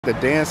The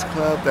dance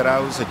club that I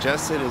was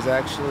suggested is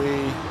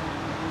actually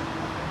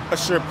a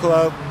strip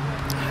club.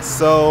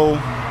 So,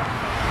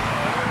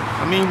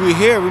 I mean, we're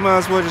here. We might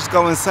as well just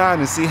go inside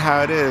and see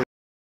how it is.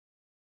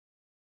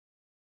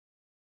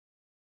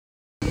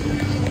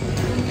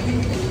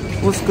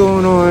 What's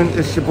going on?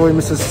 It's your boy,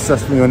 Mr.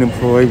 Successfully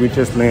Unemployed. We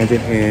just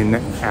landed in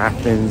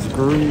Athens,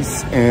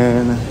 Greece.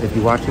 And if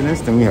you're watching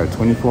this, then we have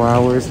 24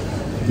 hours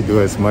to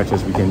do as much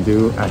as we can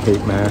do. I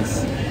hate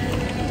math.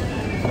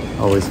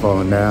 Always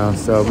falling down.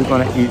 So we're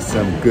going to eat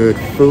some good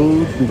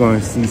food. We're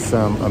going to see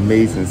some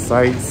amazing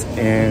sights.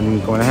 And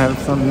we're going to have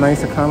some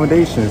nice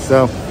accommodations.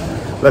 So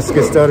let's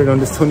get started on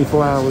this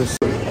 24 hours.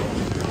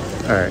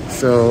 Alright,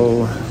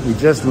 so we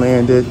just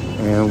landed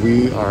and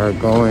we are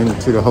going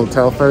to the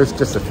hotel first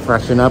just to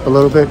freshen up a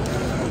little bit,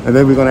 and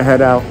then we're going to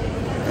head out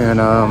and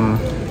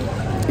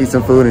eat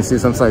some food and see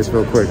some sights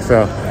real quick.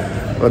 So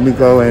let me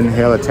go and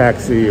hail a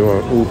taxi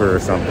or Uber or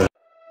something.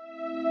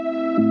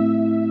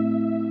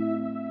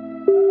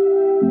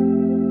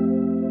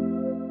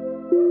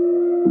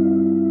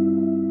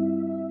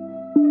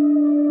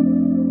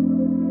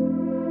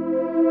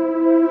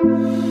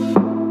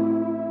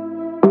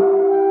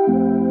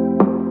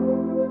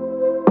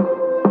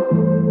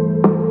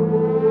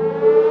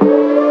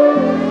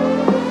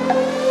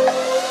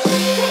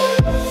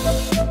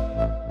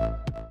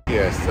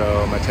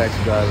 So my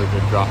taxi driver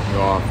just dropped me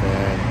off,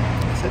 and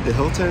I said the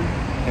Hilton,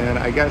 and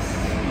I guess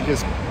he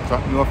just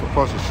dropped me off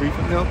across the street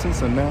from the Hilton.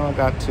 So now I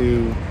got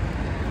to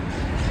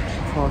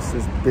cross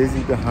this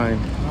busy behind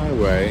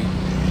highway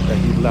that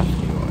he left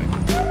me on.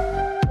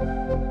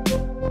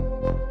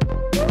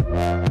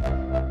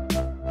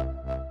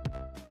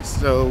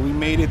 So we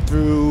made it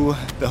through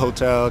the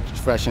hotel,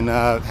 freshened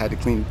up, had to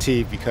clean the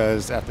teeth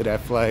because after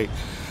that flight,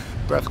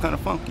 breath's kind of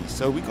funky.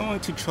 So we're going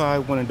to try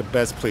one of the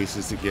best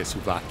places to get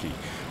souvlaki.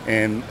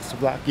 And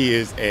souvlaki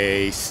is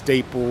a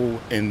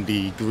staple in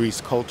the Greece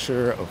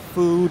culture of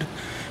food,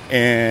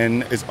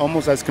 and it's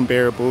almost as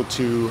comparable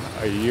to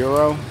a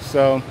gyro.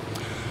 So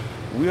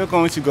we are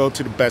going to go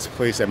to the best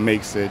place that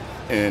makes it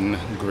in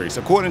Greece,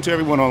 according to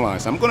everyone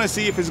online. So I'm going to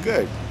see if it's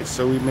good.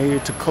 So we made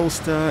it to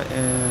Kostas,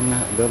 and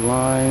the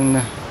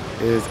line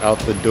is out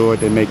the door.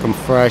 They make them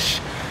fresh.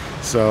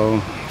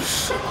 So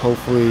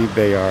hopefully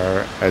they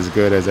are as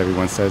good as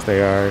everyone says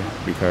they are,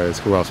 because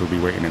who else would be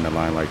waiting in the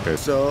line like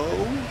this? So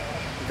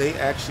they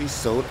actually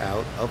sold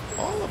out of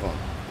all of them,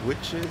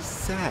 which is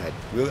sad.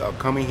 We are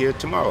coming here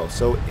tomorrow.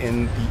 So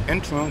in the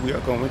interim, we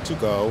are going to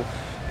go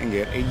and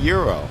get a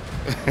gyro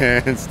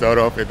and start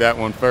off with that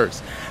one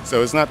first.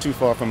 So it's not too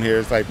far from here.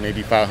 It's like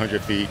maybe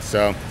 500 feet.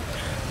 So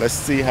let's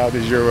see how the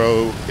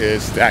gyro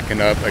is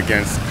stacking up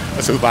against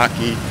a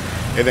souvlaki,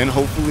 and then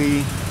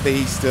hopefully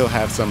they still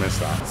have some in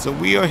stock. So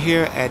we are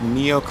here at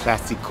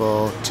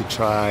Neoklassiko to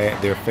try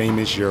their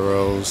famous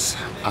gyros.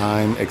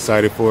 I'm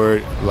excited for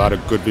it. A lot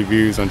of good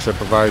reviews on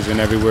TripAdvisor and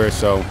everywhere.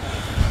 So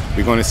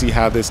we're going to see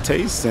how this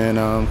tastes and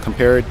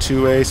compare it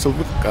to a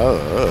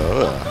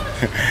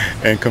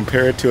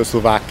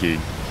souvlaki.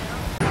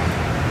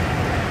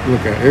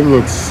 Look at it,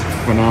 looks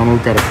phenomenal.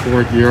 Got a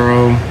pork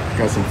gyro,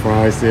 got some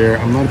fries there.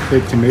 I'm not a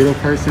big tomato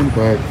person,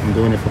 but I'm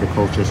doing it for the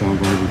culture, so I'm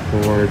going to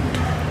record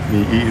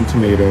me eating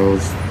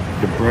tomatoes.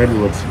 The bread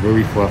looks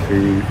really fluffy.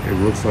 It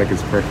looks like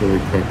it's perfectly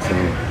cooked, so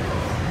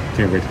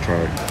can't wait to try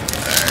it.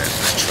 Alright,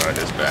 let's try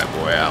this bad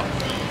boy out.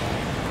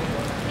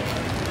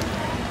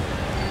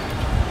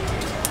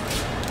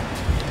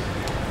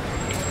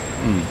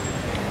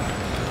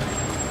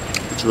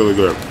 It's really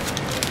good.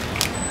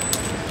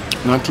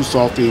 Not too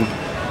salty.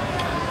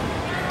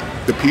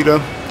 The pita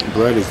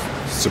bread is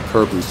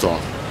superbly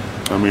soft.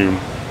 I mean,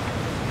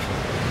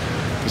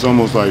 it's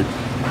almost like,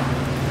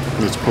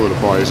 let's pull it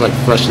apart. It's like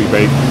freshly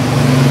baked.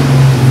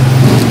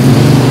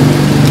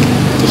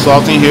 The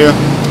salty here,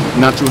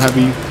 not too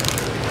heavy.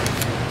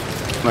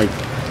 Like,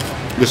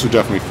 this would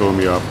definitely fill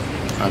me up.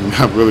 I mean,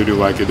 I really do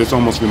like it. This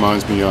almost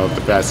reminds me of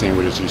the fat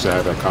sandwiches you used to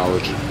have at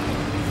college.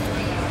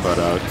 But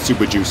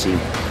super juicy.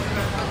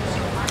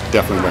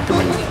 Definitely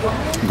recommend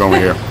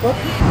going here.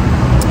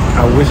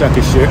 I wish I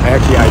could share.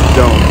 Actually, I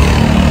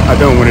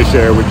don't want to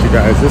share it with you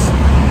guys. This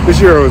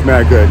gyro is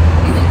mad good.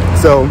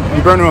 So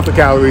you're burning off the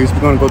calories.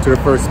 We're going to go to the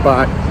first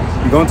spot.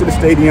 You're going to the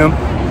stadium.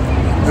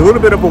 It's a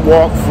little bit of a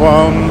walk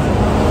from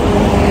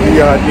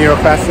the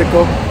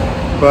Neoklassiko,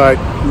 but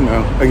you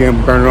know,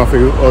 again, burning off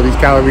all these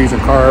calories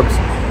and carbs.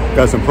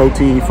 Got some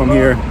protein from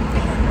here.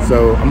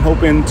 So I'm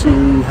hoping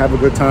to have a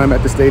good time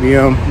at the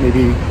stadium.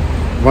 Maybe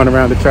run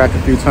around the track a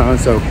few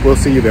times. So we'll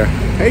see you there.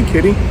 Hey,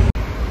 kitty.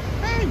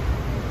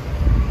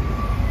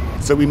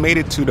 So we made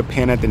it to the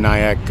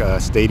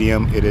Panathenaic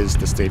Stadium. It is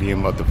the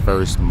stadium of the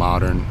first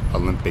modern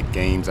Olympic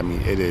Games. I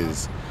mean, it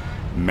is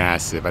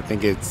massive. I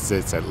think it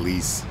sits at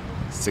least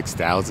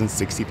 6,000,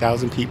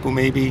 60,000 people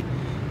maybe.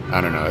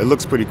 I don't know. It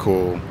looks pretty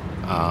cool.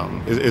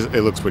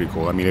 It looks pretty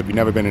cool. I mean, if you've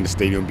never been in a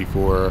stadium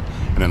before,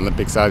 an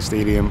Olympic-sized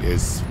stadium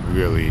is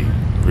really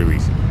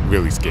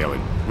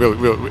scaling.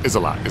 Really, it's a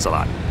lot. It's a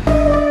lot.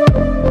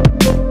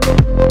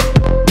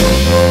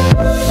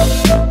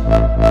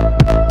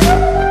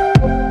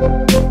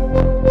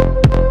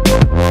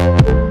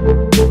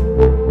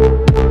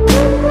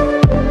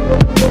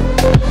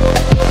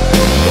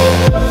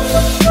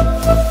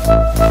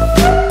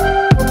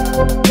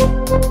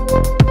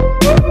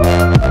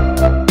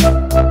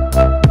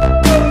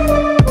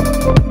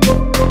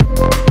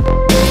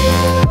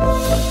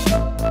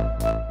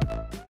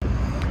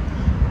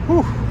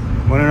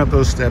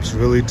 those steps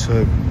really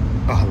took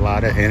a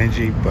lot of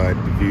energy, but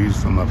the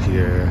views from up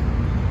here,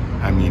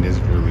 I mean, it's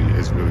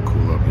really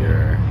cool up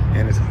here,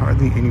 and it's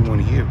hardly anyone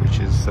here, which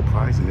is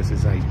surprising. This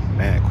is like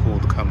mad cool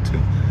to come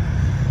to.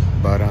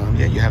 But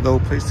yeah, you have the whole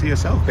place to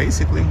yourself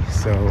basically.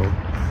 So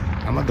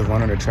I'm about to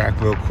run on the track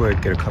real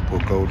quick, get a couple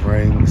of gold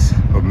rings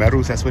or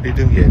medals. That's what they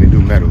do. Yeah, they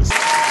do medals.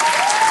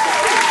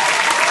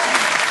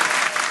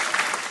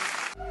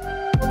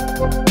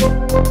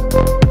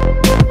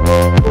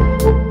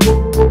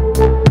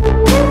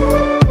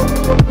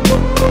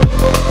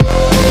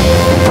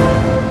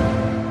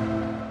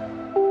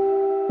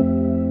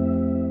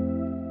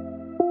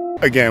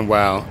 Again,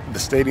 wow, the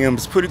stadium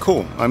is pretty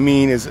cool. I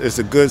mean, it's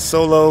a good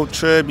solo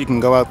trip. You can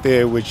go out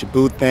there with your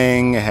booth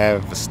thing,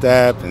 have a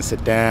step and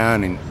sit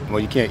down, and well,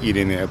 you can't eat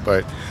in there,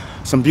 but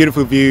some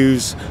beautiful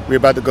views. We're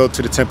about to go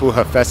to the temple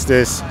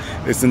Hephaestus.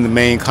 It's in the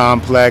main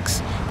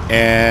complex,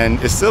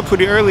 and it's still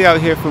pretty early out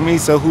here for me,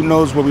 so who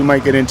knows what we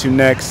might get into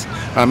next.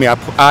 I mean,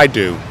 I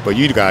do, but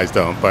you guys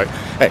don't. But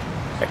hey,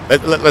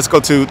 let's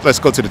go to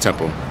the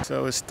temple.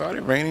 So it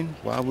started raining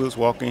while we was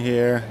walking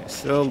here. It's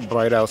still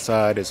bright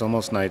outside. It's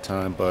almost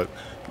nighttime, but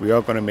we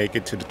are going to make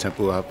it to the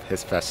temple of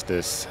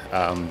Hephaestus.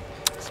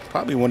 It's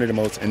probably one of the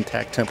most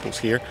intact temples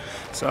here,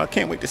 so I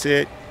can't wait to see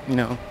it. You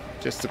know,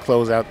 just to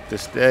close out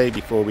this day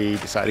before we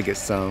decide to get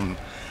some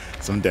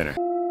dinner.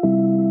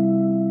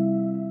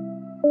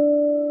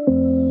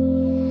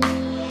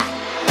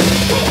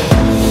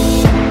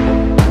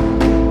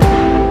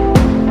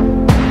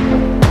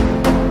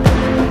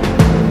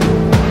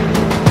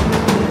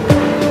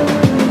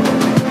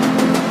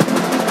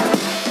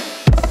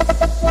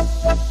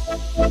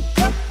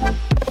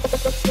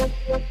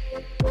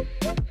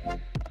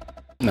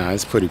 Nah,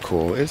 it's pretty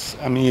cool.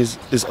 I mean,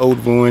 it's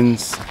old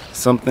ruins,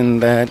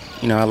 something that,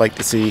 you know, I like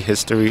to see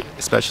history,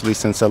 especially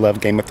since I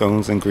love Game of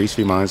Thrones, and Greece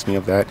reminds me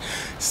of that.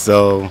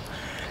 So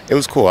it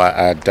was cool.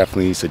 I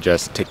definitely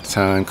suggest take the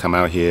time, come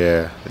out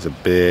here. There's a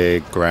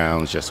big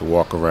grounds just to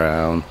walk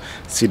around,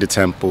 see the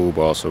temple,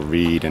 but also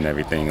read and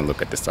everything and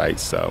look at the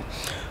sights. So,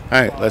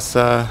 all right, let's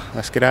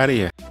get out of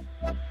here.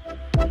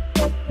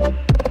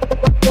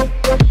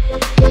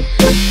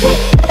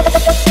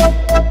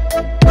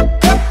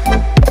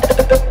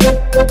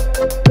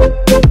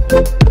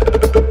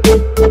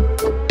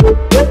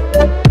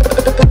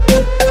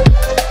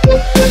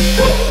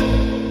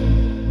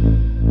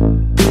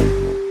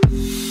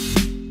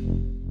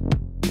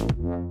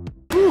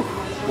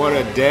 What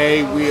a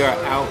day. We are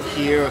out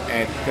here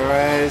at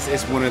Thres.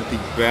 It's one of the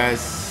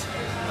best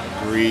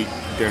Greek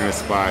dinner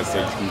spots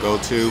that you can go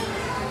to.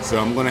 So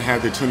I'm gonna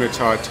have the tuna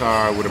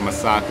tartare with a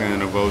moussaka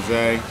and a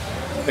rosé.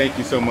 Thank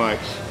you so much.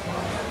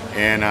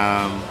 And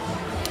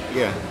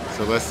yeah,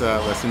 so let's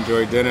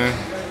enjoy dinner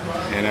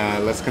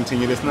and let's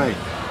continue this night.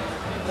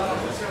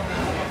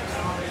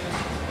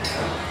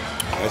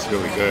 That's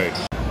really good.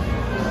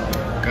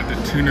 Got the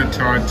tuna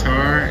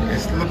tartare.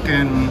 It's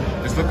looking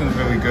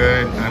really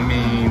good. I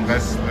mean,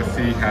 let's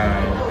see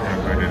how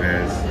good it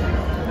is.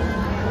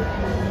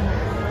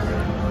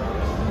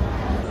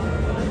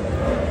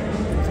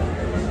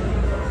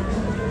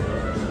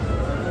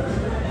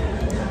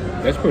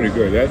 That's pretty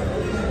good.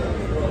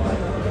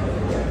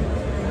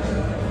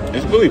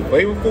 It's really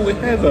flavorful. It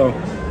has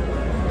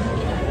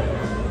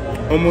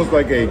almost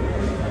like a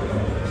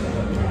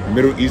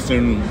Middle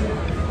Eastern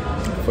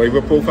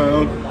flavor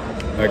profile.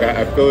 Like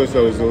I feel as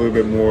though it's a little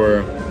bit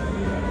more.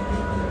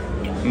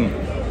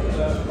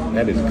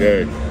 That is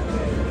good.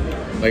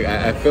 Like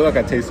I feel like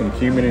I taste some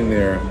cumin in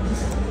there,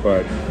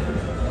 but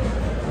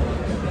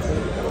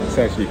it's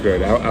actually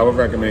good. I would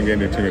recommend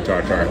getting the tuna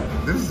tartare.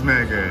 This is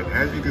mad good.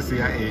 As you can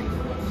see, I ate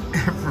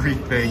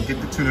everything.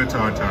 Get the tuna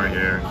tartare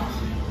here.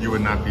 You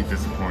would not be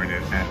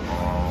disappointed at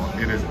all.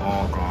 It is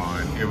all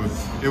gone. It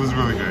was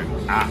really good.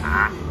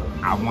 I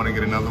want to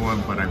get another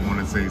one, but I want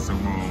to save some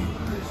room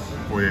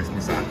for this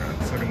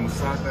moussaka. So the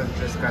moussaka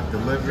just got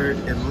delivered.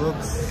 It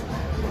looks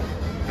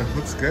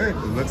good.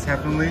 It looks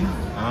heavenly.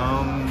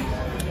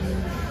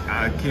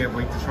 I can't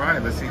wait to try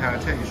it. Let's see how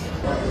it tastes.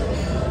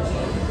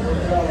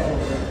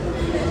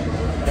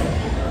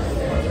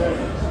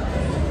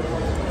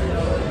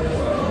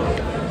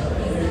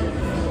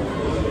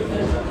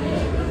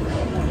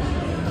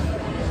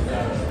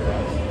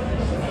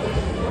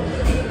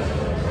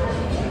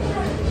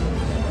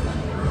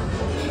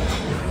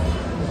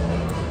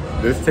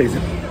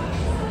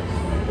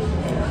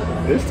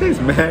 This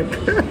tastes mad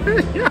good.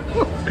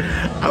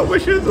 I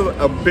wish it was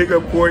a bigger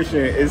portion.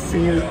 It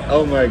seems,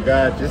 oh my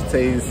God, just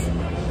tastes.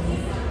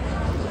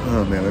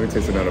 Oh man, let me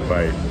taste another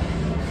bite.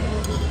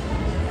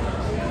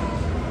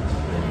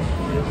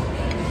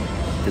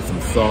 Get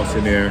some sauce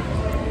in there.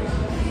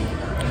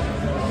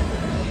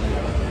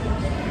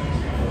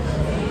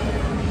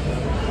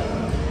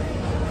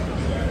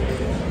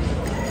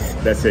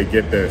 That's it,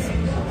 get this.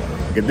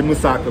 Get the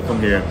moussaka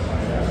from here.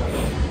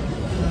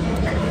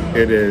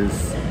 It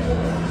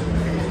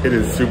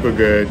is super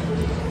good.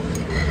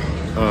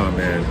 Oh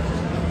man,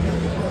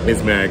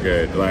 it's mad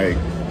good. Like,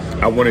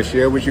 I want to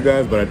share with you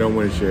guys, but I don't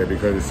want to share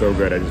because it's so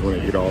good. I just want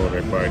to eat all of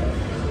it. But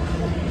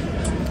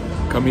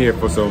Come here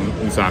for some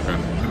moussaka.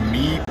 The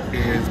meat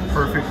is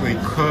perfectly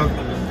cooked.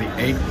 The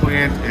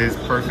eggplant is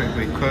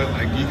perfectly cooked.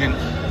 Like, you can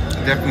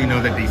definitely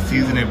know that they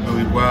season it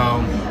really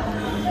well.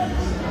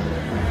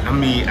 I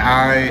mean,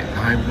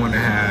 I want to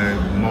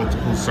have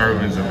multiple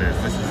servings of this.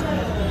 This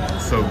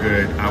is so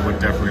good. I would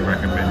definitely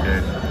recommend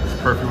it.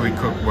 It's perfectly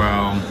cooked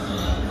well.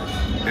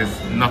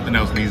 Nothing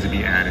else needs to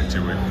be added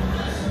to it.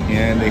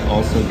 And they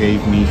also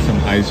gave me some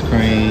ice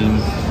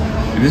cream.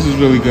 And this is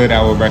really good.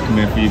 I would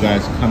recommend for you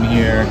guys to come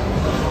here.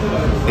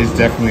 It's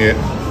definitely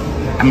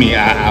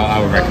I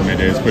would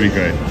recommend it. It's pretty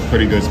good.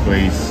 Pretty good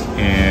place.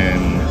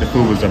 And the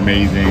food was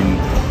amazing.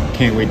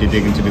 Can't wait to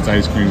dig into this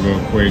ice cream real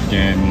quick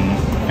and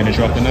finish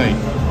off the night.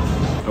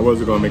 I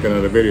wasn't gonna make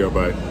another video,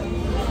 but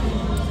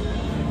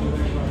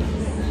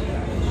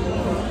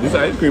this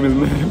ice cream is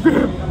man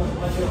good.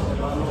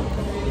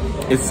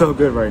 It's so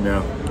good right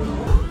now.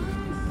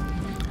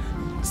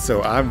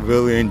 So I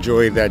really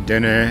enjoyed that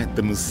dinner.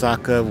 The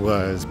moussaka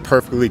was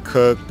perfectly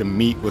cooked. The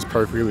meat was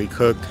perfectly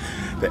cooked.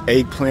 The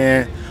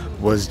eggplant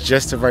was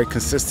just the right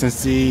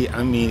consistency.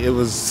 I mean, it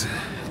was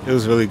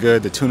really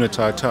good. The tuna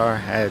tartare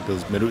had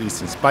those Middle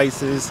Eastern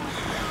spices,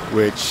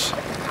 which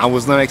I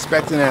was not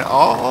expecting at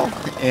all.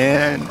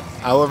 And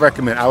I would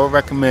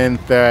recommend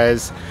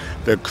Thez,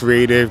 the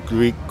creative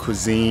Greek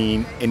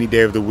cuisine, any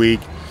day of the week.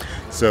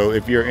 So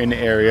if you're in the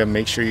area,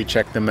 make sure you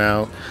check them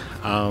out.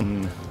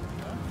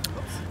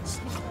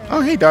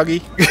 Oh, hey,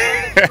 doggy.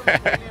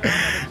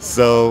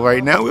 So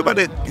right now we're about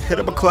to hit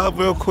up a club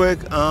real quick.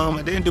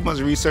 I didn't do much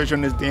research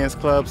on this dance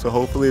club, so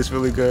hopefully it's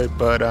really good.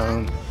 But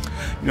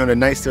you know, the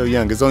night's still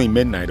young. It's only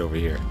midnight over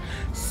here,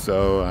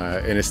 so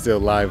and it's still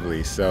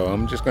lively. So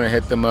I'm just gonna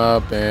hit them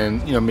up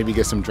and, you know, maybe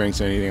get some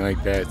drinks or anything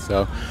like that.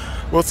 So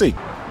we'll see.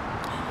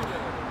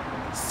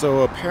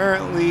 So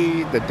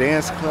apparently the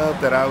dance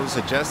club that I was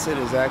suggested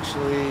is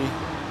actually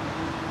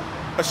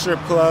a strip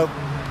club.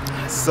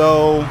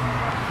 So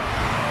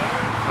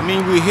I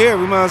mean, we're here,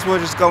 we might as well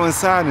just go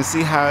inside and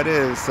see how it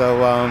is.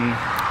 So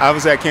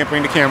obviously I can't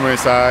bring the camera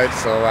inside,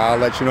 so I'll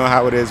let you know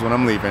how it is when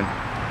I'm leaving.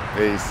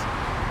 Peace.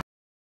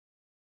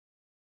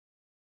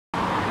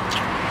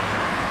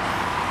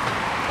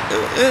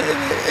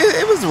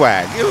 It was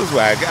whack. It was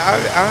whack.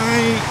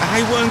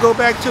 I wouldn't go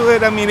back to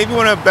it. I mean, if you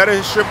want a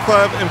better strip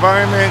club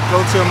environment,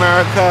 go to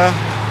America.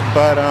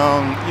 But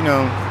you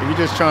know, if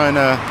you're just trying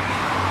to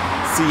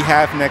see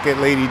half-naked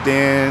lady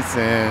dance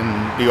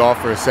and be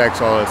offered sex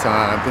all the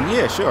time, then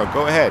yeah, sure,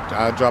 go ahead.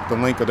 I'll drop the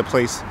link of the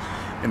place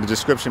in the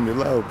description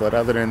below. But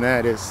other than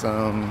that, it's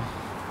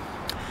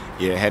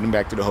yeah, heading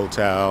back to the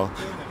hotel.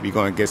 We're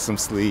going to get some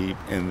sleep,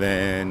 and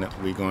then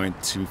we're going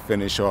to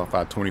finish off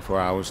our 24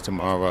 hours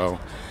tomorrow,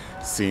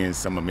 seeing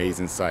some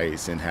amazing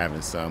sights and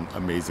having some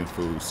amazing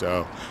food.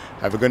 So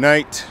have a good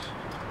night.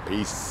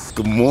 Peace.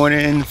 Good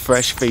morning,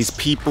 fresh-faced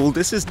people.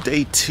 This is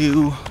day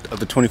 2 of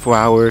the 24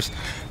 hours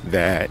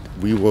that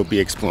we will be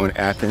exploring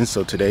Athens.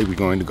 So today we're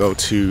going to go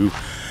to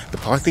the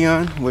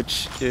Parthenon,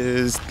 which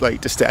is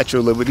like the Statue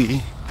of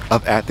Liberty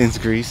of Athens,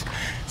 Greece.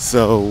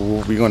 So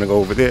we're going to go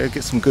over there,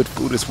 get some good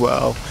food as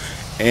well,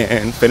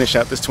 and finish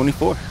out this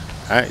 24. All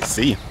right,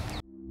 see you.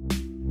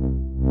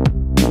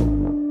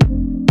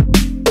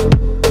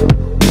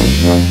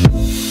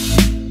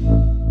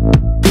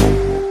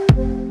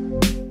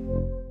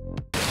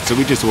 So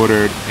we just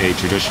ordered a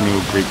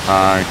traditional Greek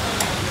pie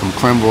from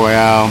Creme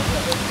Royale,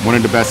 one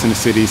of the best in the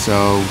city,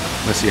 so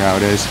let's see how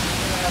it is.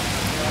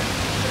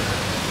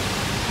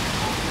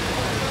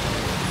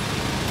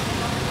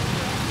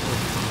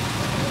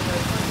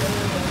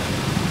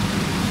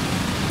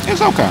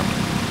 It's okay.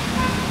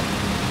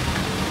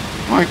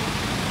 Like,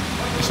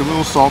 it's a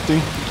little salty.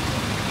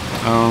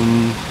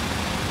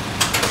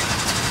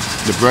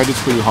 The bread is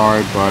pretty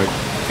hard, but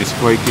it's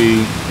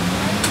flaky.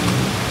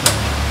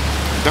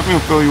 Definitely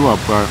will fill you up,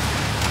 but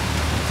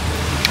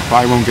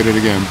probably won't get it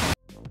again.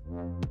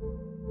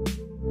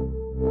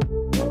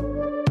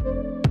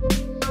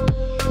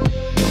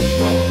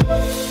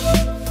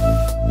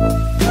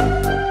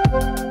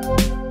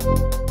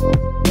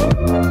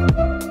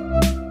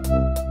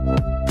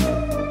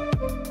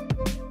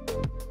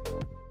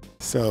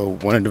 So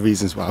one of the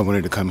reasons why I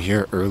wanted to come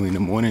here early in the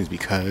morning is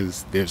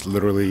because there's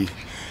literally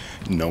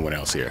no one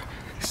else here.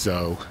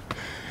 So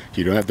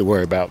you don't have to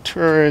worry about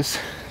tourists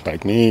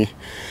like me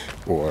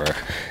or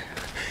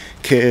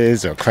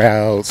kids or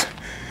crowds.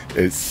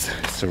 It's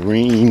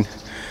serene,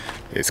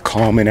 it's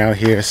calming out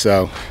here.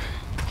 So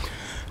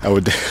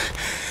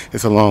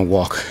it's a long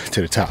walk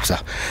to the top, so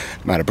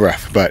I'm out of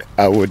breath, but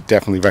I would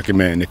definitely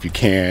recommend, if you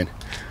can,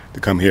 to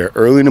come here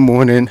early in the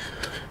morning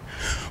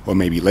or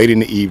maybe late in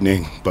the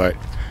evening, but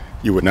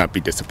you would not be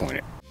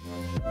disappointed.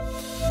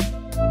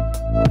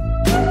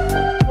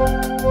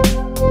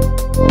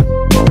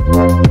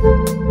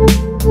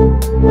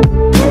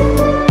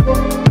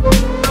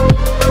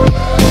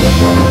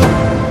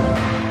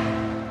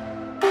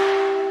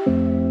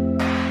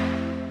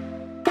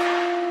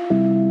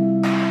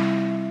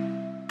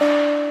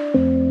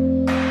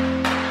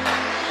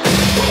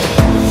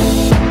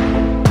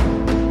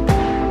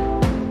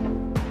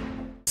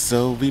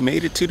 So we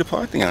made it to the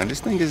Parthenon.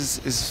 This thing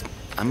is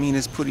I mean,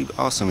 it's pretty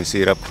awesome. You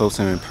see it up close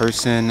and in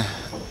person,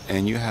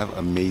 and you have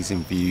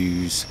amazing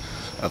views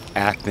of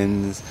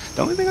Athens.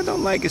 The only thing I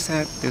don't like is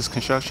that there's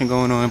construction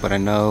going on, but I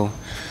know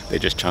they're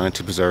just trying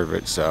to preserve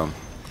it. So,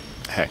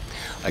 hey,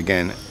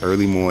 again,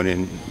 early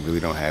morning, really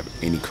don't have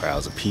any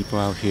crowds of people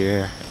out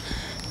here,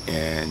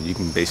 and you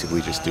can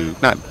basically just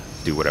not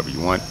do whatever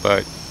you want,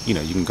 but you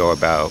know, you can go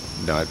about,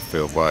 not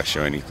feel rushed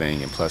or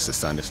anything, and plus the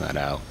sun is not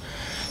out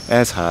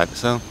as hot,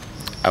 so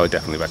I would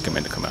definitely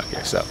recommend to come out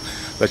here. So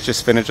let's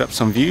just finish up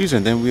some views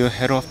and then we'll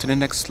head off to the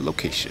next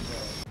location.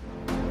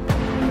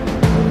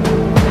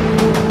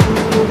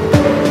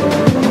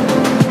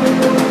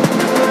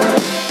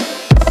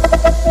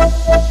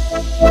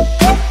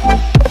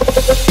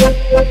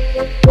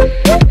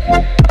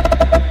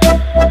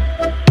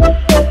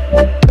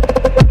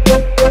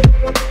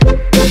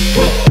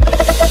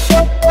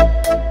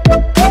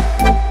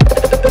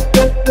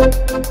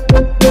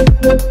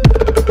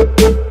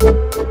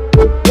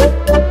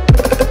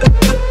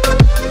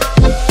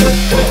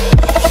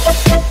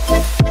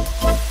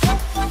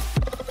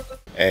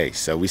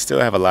 So we still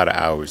have a lot of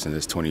hours in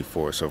this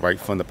 24. So right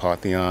from the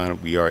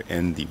Parthenon, we are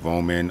in the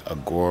Roman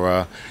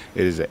Agora.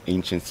 It is an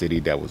ancient city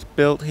that was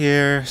built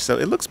here. So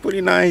it looks pretty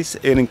nice.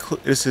 It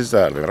is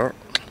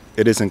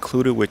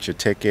included with your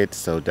ticket.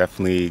 So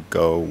definitely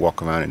go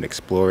walk around and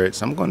explore it.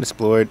 So I'm going to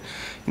explore it,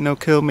 you know,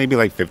 kill maybe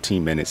like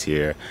 15 minutes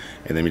here.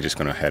 And then we're just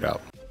going to head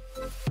out.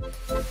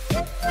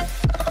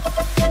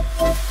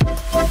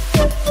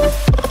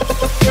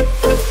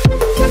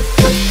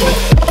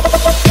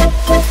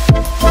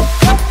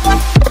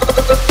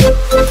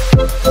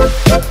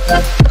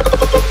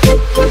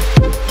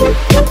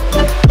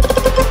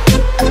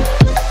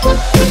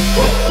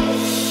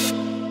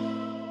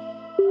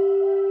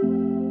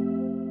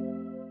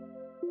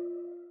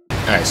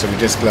 Alright, so we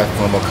just left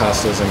from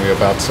Kostas and we're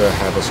about to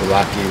have a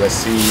Souvlaki. Let's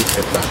see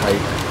if the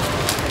hype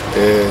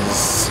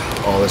is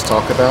all there's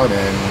talk about,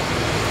 and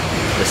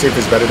let's see if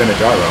it's better than a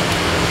Gyro.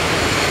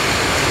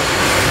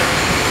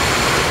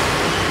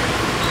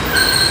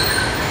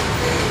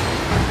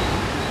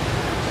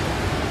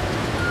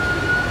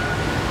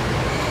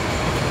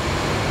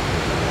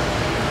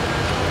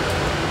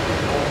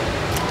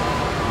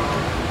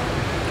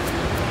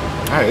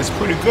 Alright, it's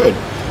pretty good.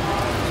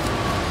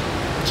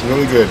 It's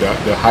really good.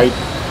 The hype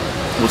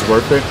was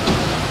worth it.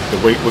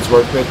 The weight was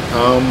worth it.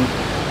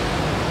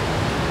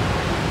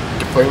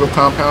 The flavor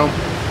compound,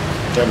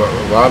 you have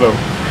a lot of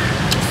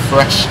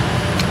fresh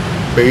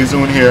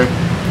basil in here.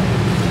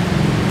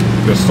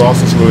 The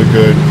sauce is really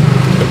good.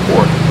 The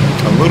pork,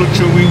 a little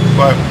chewy,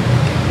 but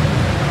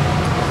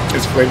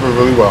it's flavored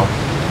really well.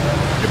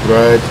 The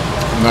bread,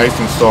 nice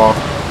and soft.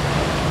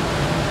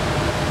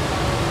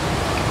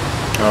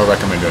 I would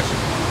recommend this.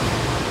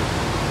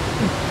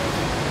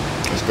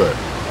 It's good.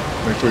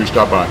 Make sure you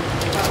stop by.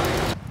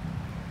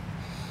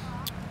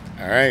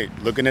 Alright,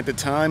 looking at the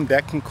time,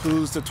 that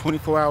concludes the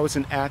 24 hours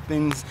in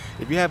Athens.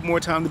 If you have more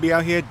time to be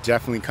out here,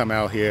 definitely come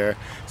out here.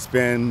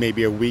 Spend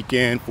maybe a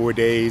weekend, 4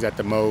 days at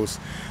the most.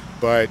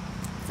 But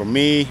for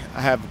me,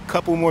 I have a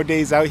couple more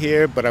days out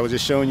here, but I was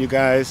just showing you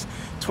guys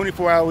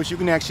 24 hours, you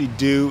can actually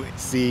do,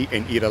 see,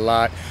 and eat a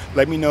lot.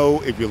 Let me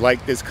know if you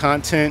like this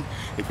content,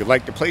 if you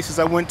like the places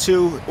I went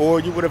to, or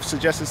you would have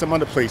suggested some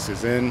other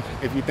places, and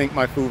if you think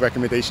my food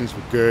recommendations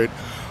were good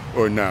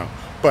or no.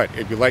 But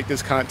if you like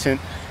this content,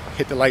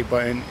 hit the like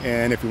button,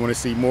 and if you want to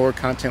see more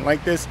content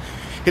like this,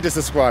 hit the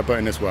subscribe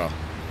button as well.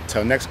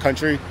 Till next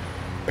country,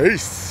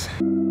 peace.